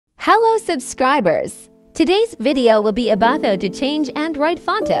Hello subscribers! Today's video will be about how to change Android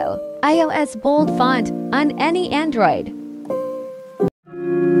fonto, iOS bold font on any Android.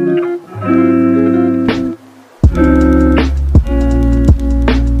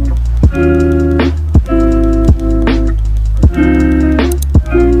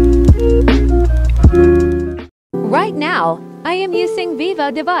 Right now, I am using Vivo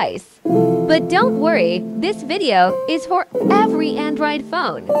device. But don't worry, this video is for every Android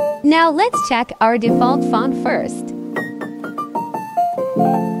phone. Now let's check our default font first.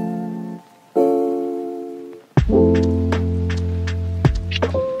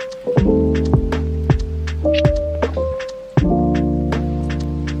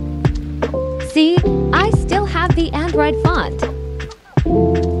 See, I still have the Android font.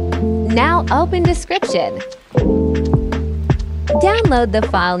 Now open description. Download the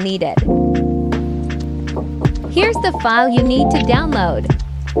file needed. Here's the file you need to download.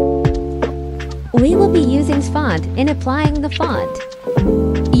 We will be using font in applying the font.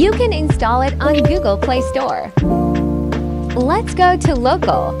 You can install it on Google Play Store. Let's go to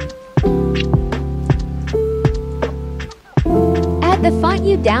Local. Add the font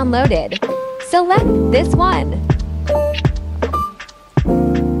you downloaded. Select this one.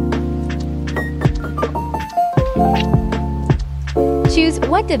 Choose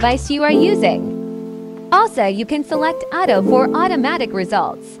what device you are using. Also, you can select Auto for automatic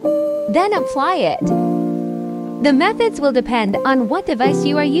results. Then apply it. The methods will depend on what device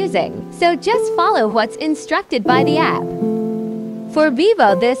you are using, so just follow what's instructed by the app. For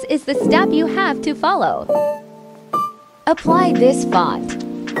Vivo, this is the step you have to follow. Apply this font.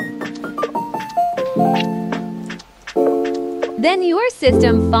 Then your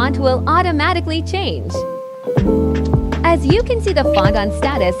system font will automatically change. As you can see, the font on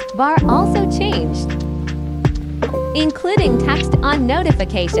status bar also changed, including text on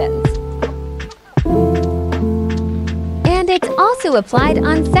notifications. And it's also applied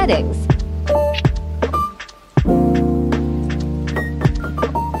on settings.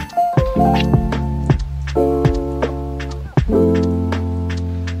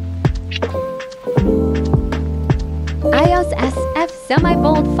 𝒔𝒆𝒄𝒊𝒂𝒍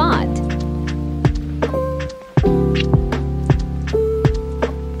semi-bold font.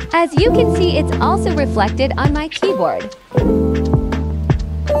 As you can see, it's also reflected on my keyboard.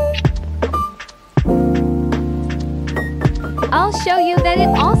 I'll show you that it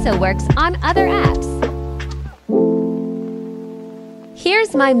also works on other apps.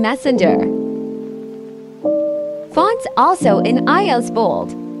 Here's my Messenger. Fonts also in iOS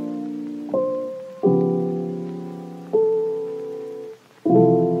bold.